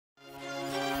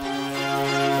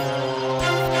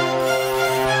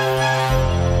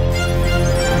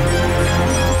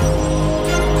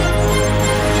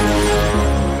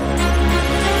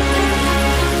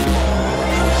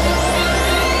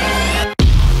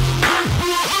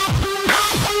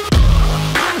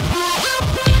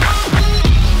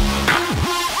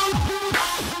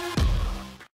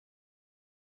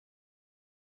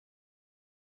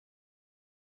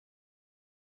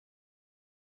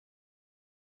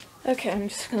Okay, I'm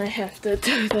just gonna have to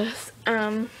do this.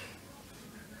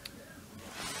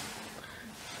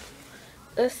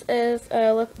 This is the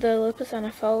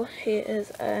Lipizzaner foal. He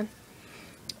is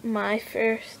my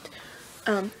first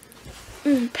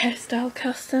pastel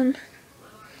custom.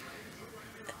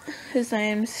 His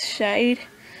name's Shade.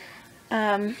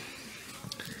 But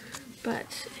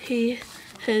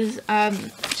his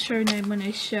show name when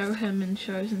I show him in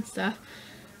shows and stuff,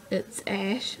 it's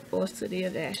Ash, or City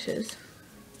of Ashes.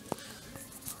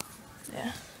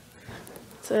 Yeah.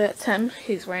 So that's him.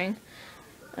 He's wearing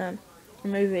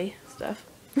movie stuff.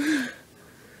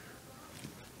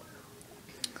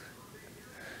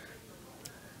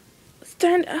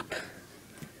 Stand up.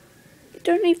 You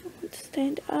don't even want to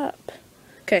stand up.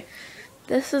 Okay.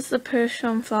 This is the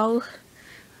Persian foal.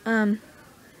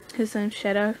 His name's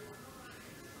Shadow.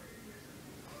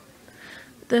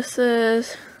 This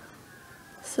is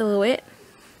Silhouette.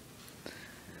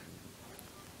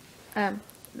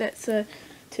 That's a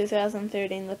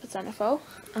 2013 Lipizzaner foal.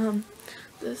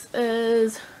 This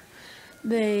is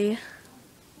the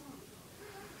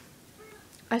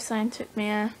Icelandic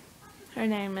mare. Her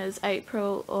name is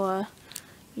April, or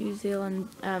New Zealand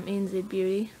NZ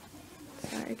Beauty.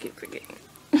 Sorry, I keep forgetting.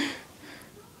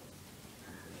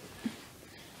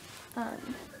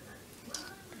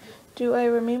 Do I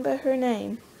remember her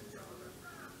name?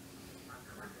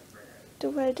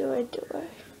 Do I?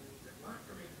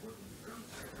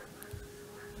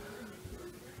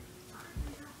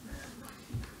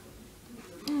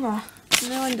 Oh,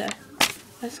 no wonder.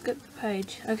 I skipped the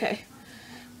page. Okay.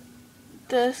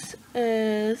 This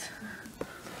is...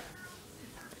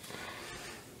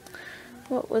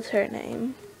 what was her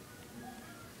name?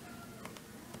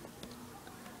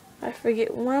 I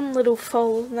forget one little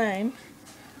foal's name.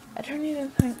 I don't even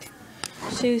think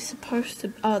she's supposed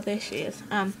to... oh, there she is.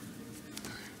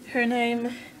 Her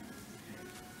name...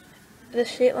 the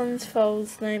Shetland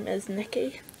foal's name is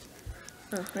Nikki.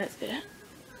 Oh, that's better.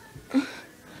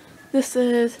 This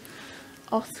is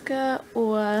Oscar,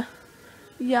 or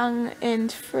Young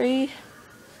and Free,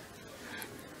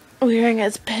 wearing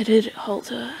his padded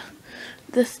halter.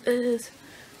 This is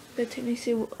the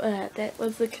Tennessee, that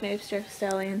was the Canadian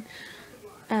Stallion.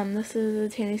 This is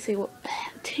the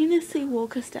Tennessee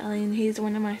Walker Stallion. He's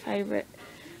one of my favourite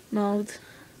molds.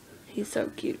 He's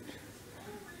so cute.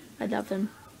 I love him.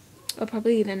 I'll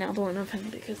probably eat another one of him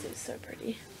because he's so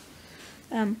pretty.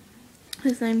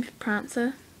 His name's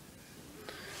Prancer.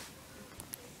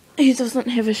 He doesn't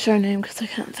have a show name because I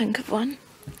can't think of one.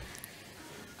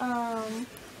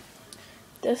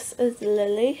 This is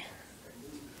Lily,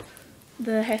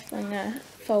 the Haflinger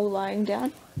foal lying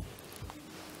down.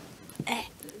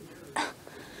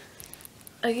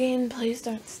 Again, please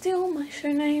don't steal my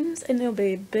show names, and there'll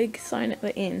be a big sign at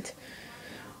the end.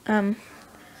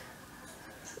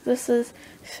 This is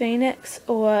Phoenix,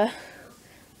 or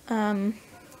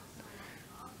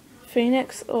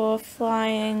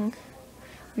Flying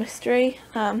Mystery,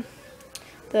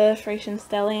 the Frisian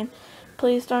Stallion.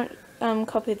 Please don't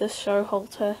copy this show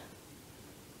halter,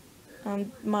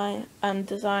 my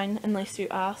design, unless you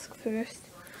ask first.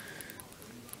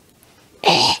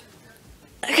 I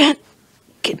can't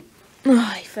get...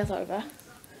 oh, he fell over.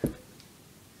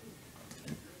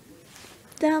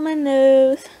 Down my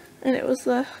nose. And it was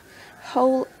the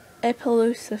whole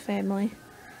Appaloosa family.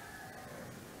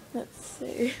 Let's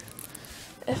see.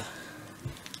 If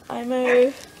I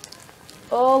move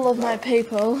all of my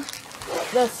people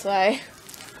this way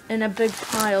in a big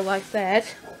pile like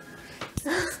that.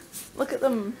 Look at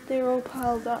them, they're all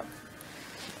piled up.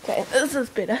 Okay, this is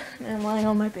better. Now I'm lying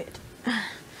on my bed.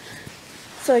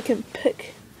 So I can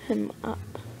pick him up.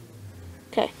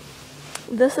 Okay,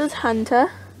 this is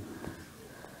Hunter.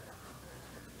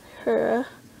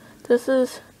 This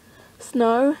is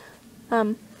Snow.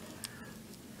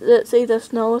 It's either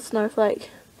Snow or Snowflake.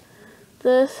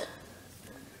 This,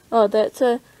 oh, that's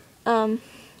a,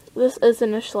 this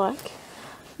isn't a Schleich.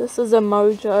 This is a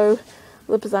Mojo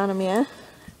Lipizzaner mare.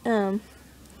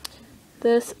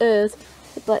 This is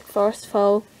the Black Forest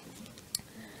foal.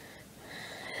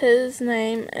 His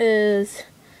name is,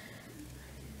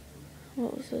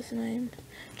 what was his name?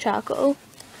 Charcoal,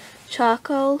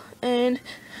 and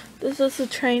this is a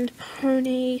trained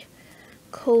pony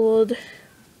called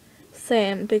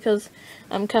Sam, because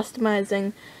I'm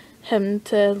customizing him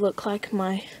to look like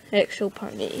my actual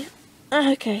pony.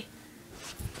 Okay.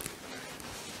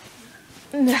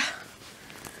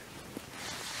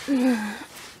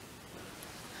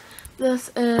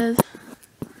 This is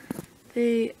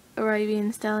the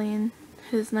Arabian Stallion.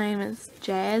 His name is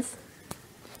Jazz.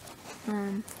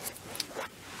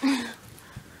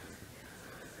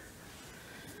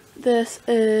 This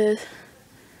is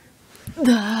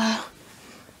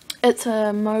it's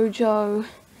a Mojo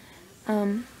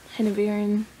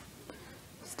Hanoverian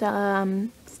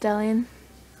stallion.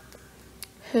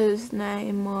 His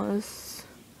name was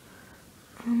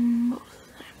what was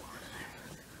his name?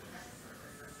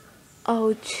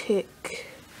 I'll check.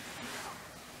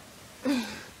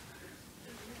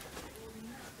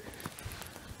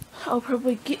 I'll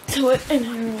probably get to it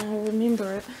and I'll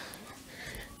remember it.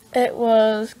 It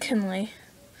was Kinley.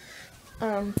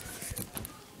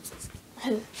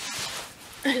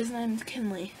 His name's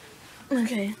Kinley.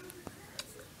 Okay.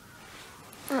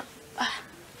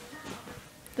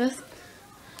 This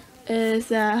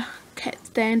is a cat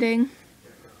standing.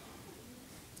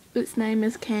 Its name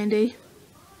is Candy.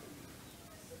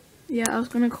 Yeah, I was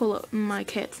gonna call it my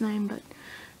cat's name, but it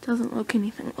doesn't look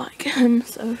anything like him,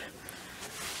 so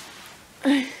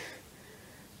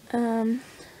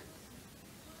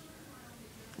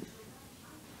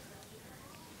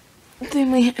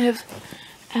then we have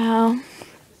our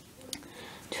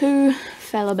two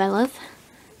Falabellas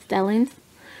stallions.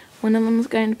 One of them is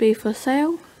going to be for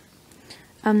sale.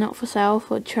 Not for sale,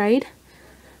 for trade.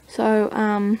 So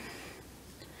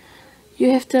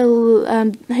you have to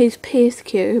he's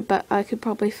PSQ, but I could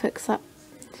probably fix up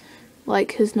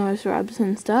like his nose rubs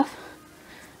and stuff.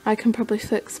 I can probably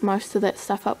fix most of that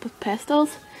stuff up with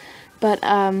pastels, but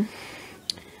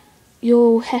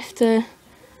you'll have to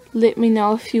let me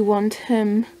know if you want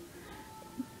him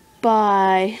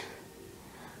by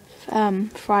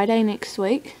Friday next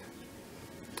week.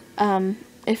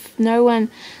 If no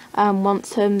one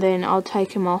wants him, then I'll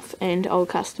take him off and I'll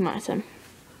customize him.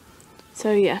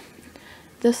 So yeah,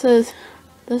 this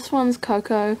one's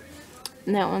Coco,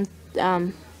 and that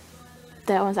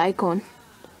one's Acorn.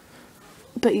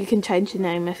 But you can change the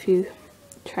name if you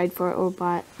trade for it or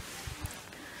buy it.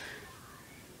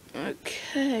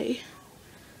 Okay.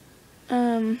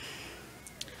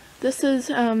 This is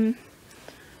the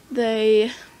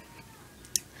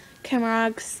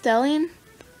Camargue Stallion.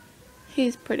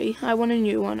 He's pretty. I want a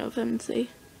new one of him, see,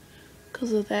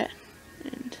 because of that,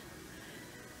 and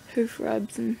hoof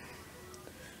rubs and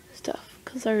stuff,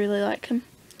 because I really like him.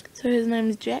 So his name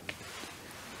is Jack.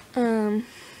 And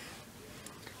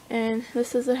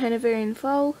this is a Hanoverian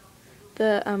foal,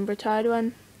 the retired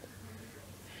one.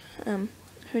 Her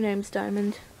name's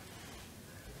Diamond.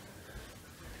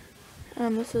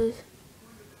 This is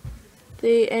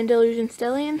the Andalusian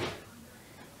Stallion.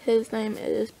 His name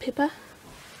is Pepper.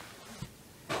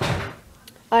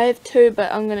 I have two,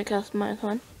 but I'm going to customize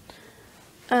one.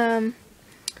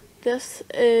 This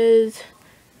is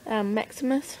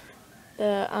Maximus,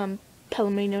 the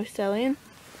Palomino Stallion.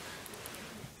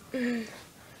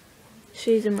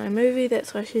 She's in my movie,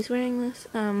 that's why she's wearing this.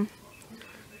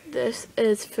 This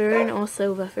is Fern, or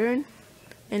Silver Fern,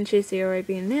 and she's the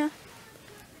Arabian mare.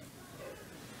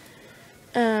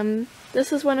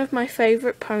 This is one of my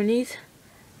favourite ponies.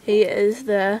 He is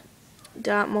the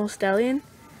Dartmoor Stallion.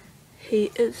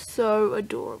 He is so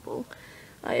adorable.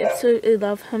 I absolutely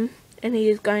love him, and he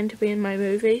is going to be in my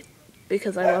movie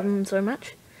because I love him so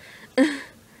much. His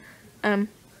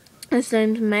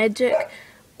name's Magic,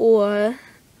 or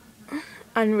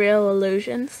Unreal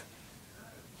Illusions.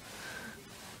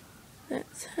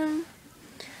 That's him.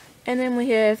 And then we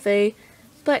have the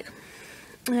black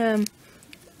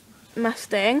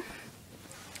Mustang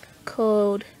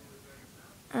called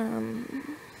what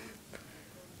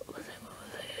was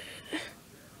it?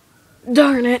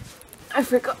 Darn it, I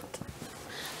forgot.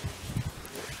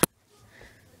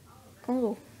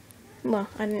 Oh, well,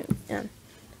 I didn't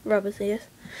rub his ears.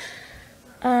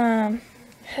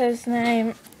 His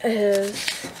name is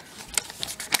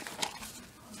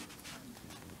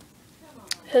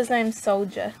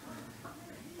Soldier.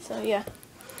 So yeah.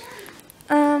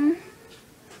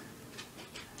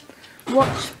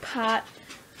 Watch part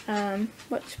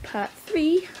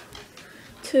 3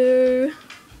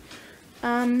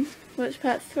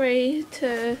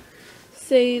 to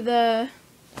see the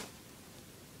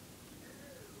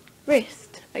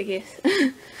rest, I guess.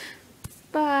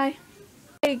 Bye.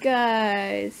 Hey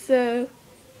guys, so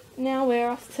now we're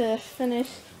off to finish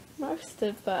most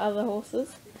of the other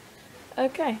horses.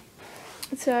 Okay,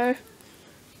 so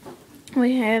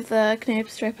we have the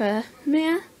Knapstrapper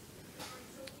mare.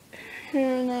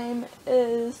 Her name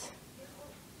is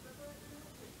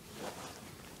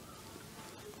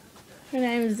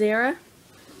Zara.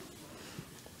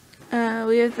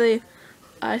 We have the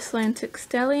Icelandic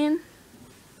Stallion.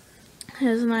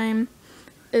 His name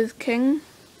is King.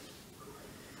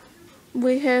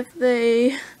 We have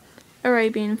the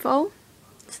Arabian foal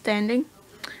standing.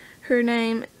 Her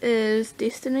name is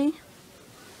Destiny,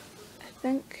 I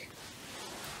think.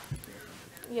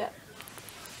 Yeah.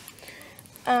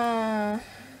 And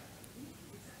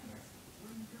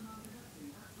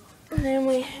then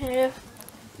we have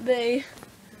the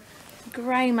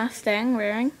grey Mustang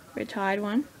wearing, retired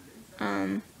one.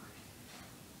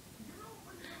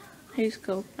 He's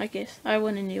cool, I guess. I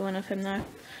want a new one of him though.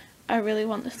 I really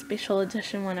want the special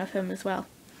edition one of him as well.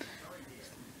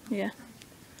 Yeah.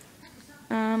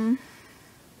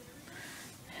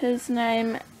 His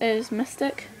name is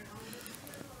Mystic.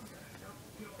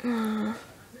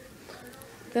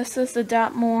 This is the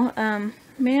Dartmoor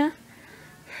mare.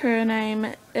 Her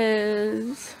name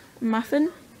is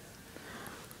Muffin.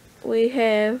 We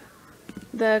have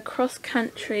the cross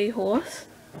country horse,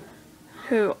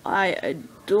 who I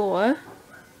adore.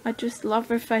 I just love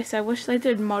her face. I wish they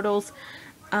did models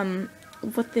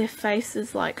with their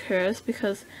faces like hers,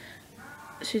 because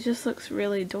she just looks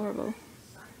really adorable.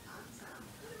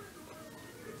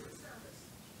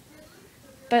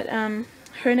 But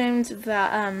her name's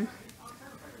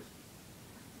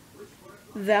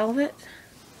Velvet.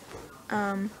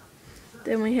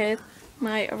 Then we have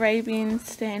my Arabian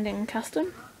Standing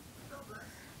Custom.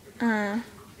 Her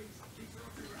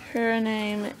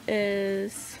name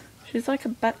is, she's like a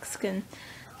buckskin.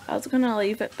 I was gonna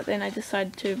leave it, but then I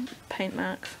decided to paint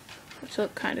marks, which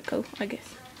look kind of cool, I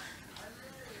guess.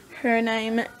 Her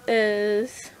name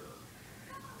is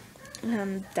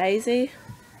Daisy.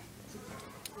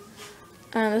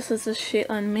 This is a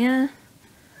Shetland mare.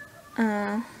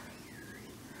 Her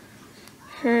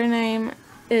name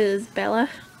is Bella.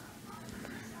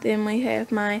 Then we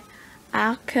have my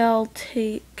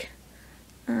Arkelteek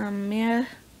mare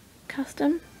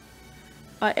custom.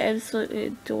 I absolutely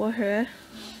adore her.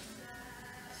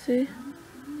 See?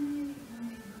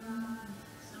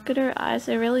 Look at her eyes,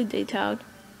 they're really detailed.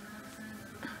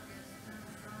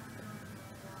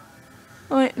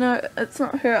 Oh wait, no, it's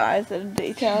not her eyes that are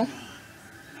detailed.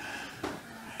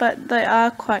 But they are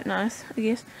quite nice, I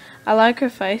guess. I like her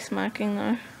face marking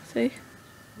though. See?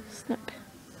 Snip.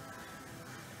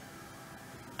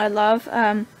 I love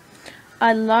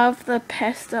the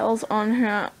pastels on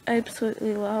her. I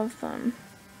absolutely love them.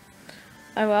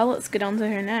 Oh well, let's get on to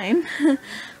her name.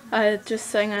 I just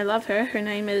saying I love her. Her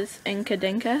name is Inka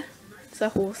Dinka. It's a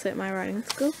horse at my riding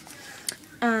school.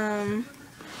 Then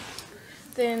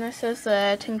this is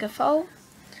the Tinker Foal.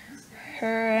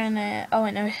 Oh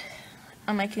wait, no,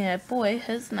 I'm making a boy.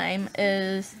 His name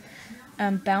is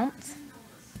Bounce.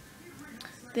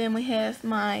 Then we have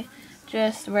my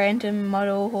just random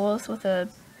model horse with a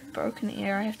broken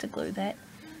ear. I have to glue that.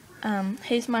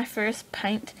 He's my first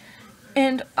paint,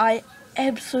 and I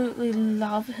absolutely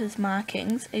love his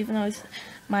markings. Even though it's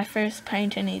my first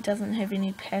paint and he doesn't have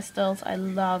any pastels, I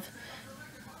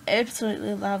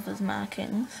absolutely love his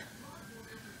markings.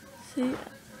 See,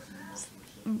 it's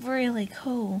really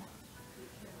cool.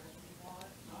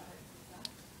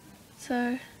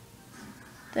 So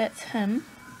that's him.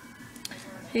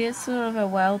 He has sort of a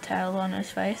whale tail on his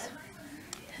face.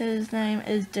 His name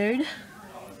is Dude.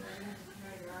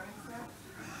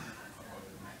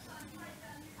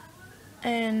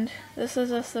 And this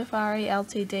is a Safari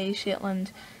Ltd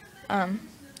Shetland. I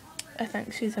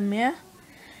think she's a mare.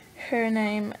 Her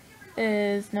name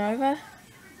is Nova.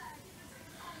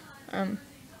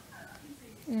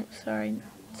 Sorry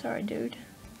dude.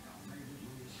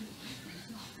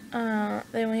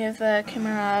 Then we have the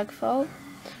Camargue foal.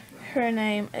 Her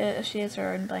name is, she has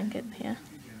her own blanket here.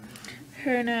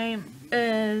 Her name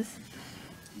is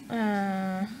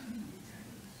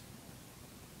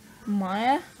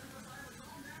Maya.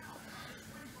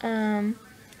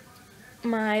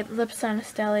 My Lipizzaner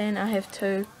Stallion, I have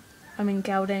two. I'm in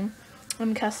gelding.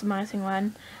 I'm customizing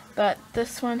one, but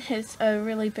this one has a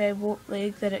really bad walk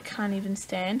leg that it can't even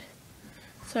stand.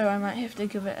 So I might have to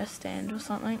give it a stand or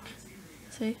something.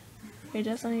 See? He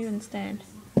doesn't even stand.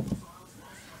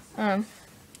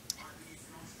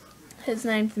 His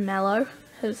name's Mallow.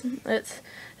 His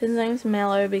name's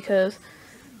Mallow because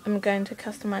I'm going to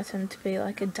customize him to be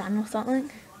like a dun or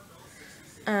something.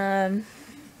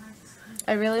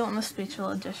 I really want the special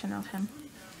edition of him.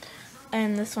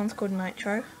 And this one's called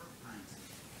Nitro.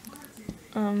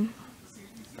 The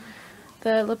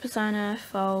Lipizzaner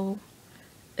foal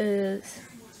is,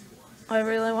 I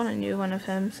really want a new one of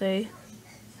him. See,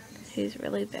 he's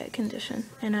really bad condition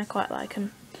and I quite like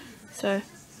him. So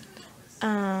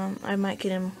I might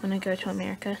get him when I go to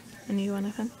America, a new one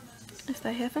of him, if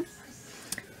they have him.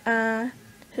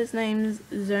 His name's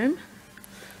Zoom.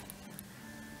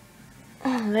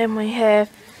 Then we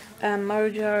have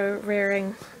Mojo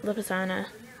rearing Lipizzaner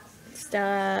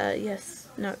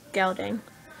gelding.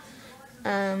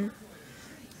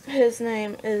 His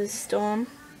name is Storm.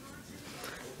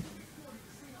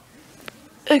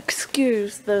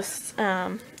 excuse this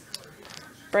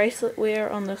bracelet wear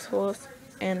on this horse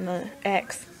and the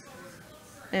axe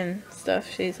and stuff.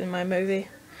 She's in my movie.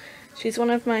 She's one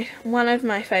of my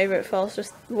favourite foals,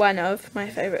 just one of my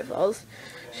favourite foals.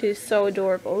 She's so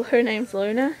adorable. Her name's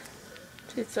Luna.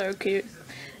 She's so cute.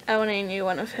 I want a new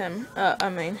one of him.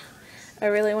 I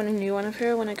really want a new one of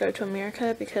her when I go to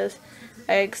America, because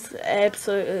I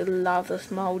absolutely love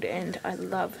this mould and I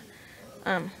love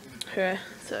her.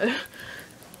 So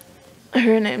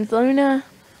her name's Luna,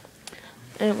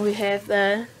 and we have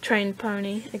the trained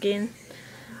pony again,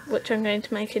 which I'm going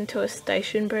to make into a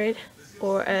station bred,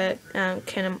 or a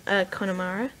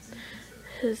Connemara.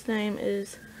 His name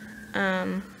is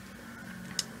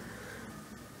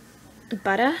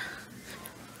Butter.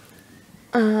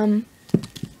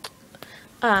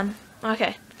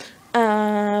 Okay.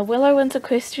 Willow wins a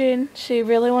question. She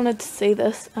really wanted to see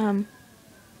this.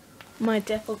 My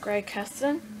Dapple Grey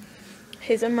Custom.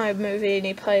 He's in my movie and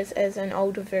he plays as an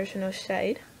older version of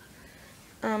Shade.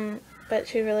 But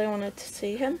she really wanted to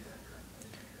see him.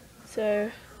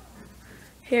 So,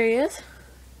 here he is.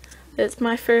 It's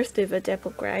my first ever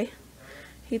Dapple Grey.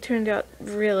 He turned out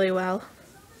really well.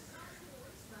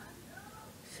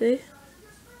 See?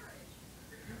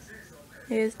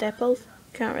 Here's dapples.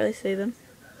 Can't really see them.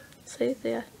 See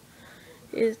there?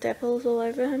 Here's dapples all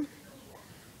over him.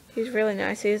 He's really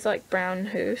nice. He has like brown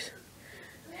hooves.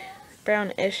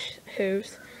 Brownish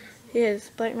hooves. He has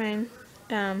black mane.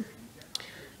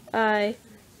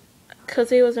 Because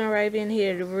he was an Arabian, he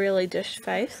had a really dish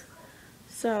face.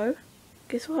 So,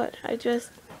 guess what? I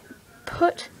just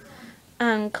put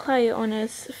clay on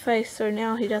his face so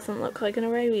now he doesn't look like an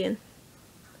Arabian.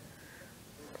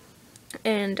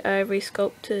 And I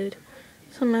resculpted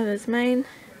some of his mane,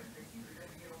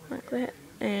 like that,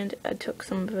 and I took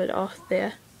some of it off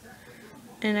there,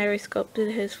 and I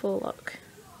resculpted his forelock,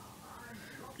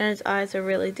 and his eyes are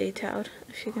really detailed,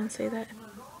 if you can see that.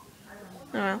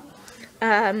 Oh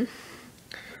well.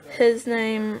 His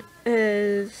name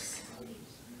is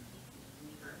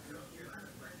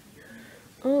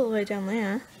all the way down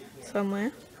there,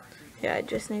 somewhere. Yeah, I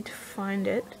just need to find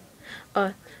it.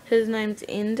 Oh, his name's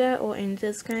Ender, or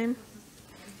Ender's Game.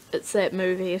 It's that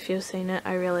movie, if you've seen it.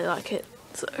 I really like it.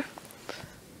 So,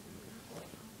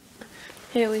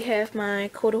 here we have my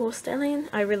quarter horse stallion.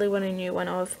 I really want a new one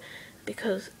of,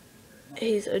 because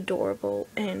he's adorable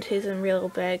and he's in real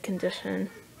bad condition.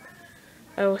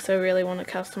 I also really want to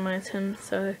customize him,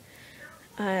 so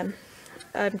I'm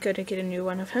going to get a new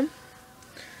one of him.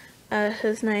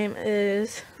 His name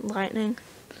is Lightning.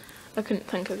 I couldn't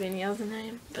think of any other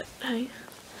name, but hey,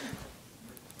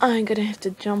 I'm gonna have to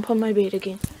jump on my bed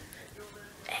again.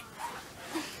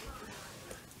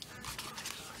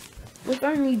 We've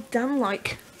only done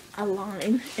like a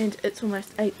line and it's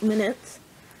almost 8 minutes.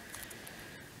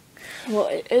 Well,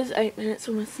 it is 8 minutes,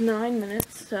 almost 9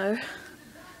 minutes, so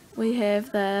we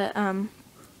have the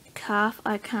calf.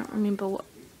 I can't remember what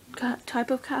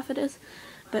type of calf it is,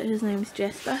 but his name's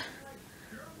Jasper.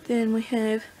 Then we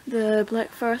have the Black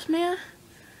Forest mare.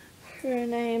 Her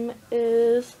name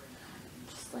is,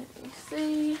 just let me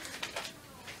see.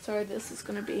 Sorry, this is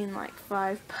going to be in like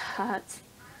 5 parts,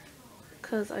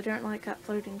 because I don't like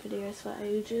uploading videos for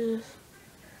ages.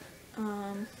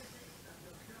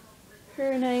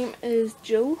 Her name is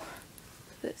Jewel.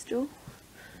 That's Jewel.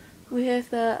 We have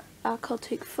the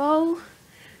Arcotic foal.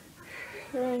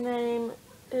 Her name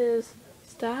is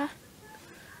Star.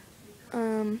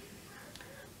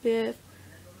 We have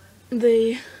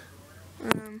the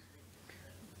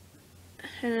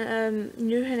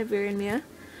new Hanoverian mare,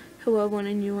 who I want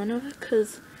a new one of,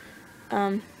 because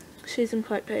she's in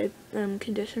quite bad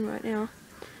condition right now,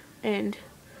 and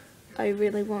I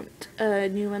really want a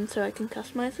new one so I can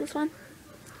customize this one.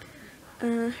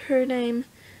 Her name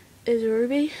is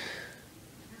Ruby.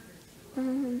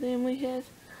 Then we have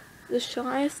the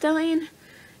Shire Stallion.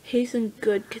 He's in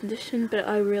good condition, but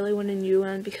I really want a new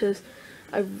one because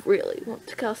I really want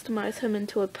to customize him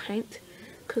into a paint,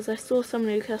 because I saw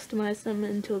someone who customized him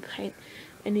into a paint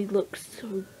and he looks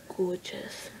so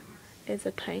gorgeous as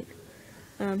a paint.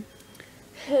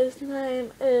 His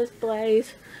name is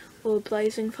Blaze, or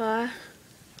Blazing Fire.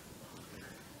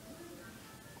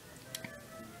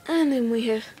 And then we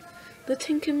have the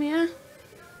Tinker Mare.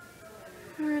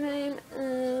 Her name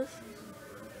is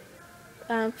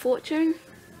Fortune.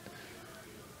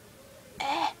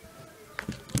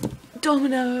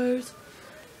 Dominoes.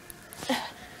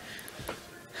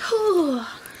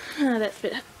 That's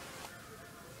better.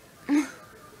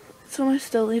 It's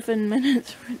almost 11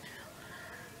 minutes right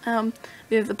now.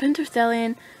 We have the Pinto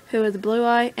Stallion, who has a blue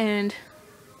eye, and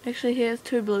actually he has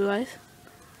 2 blue eyes.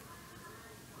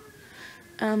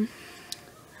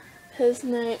 His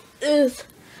name is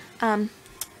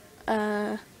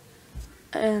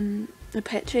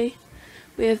Apache.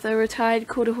 We have the retired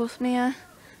quarter horse mare,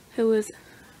 who is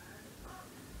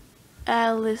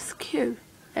Alice Q,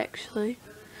 actually.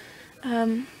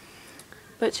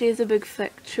 But she has a big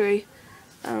factory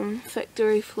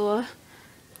floor.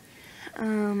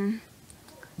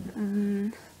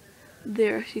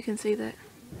 There, if you can see that.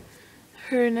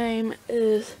 Her name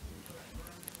is,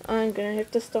 I'm gonna have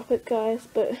to stop it, guys,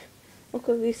 but I'll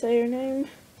quickly say her name.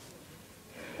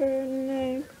 Her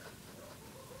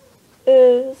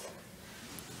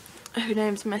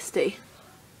name's Misty.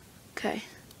 Okay.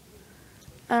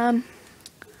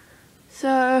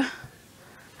 So,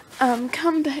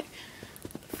 come back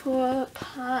for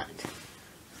part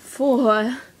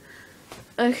 4.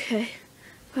 Okay.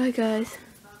 Bye, guys.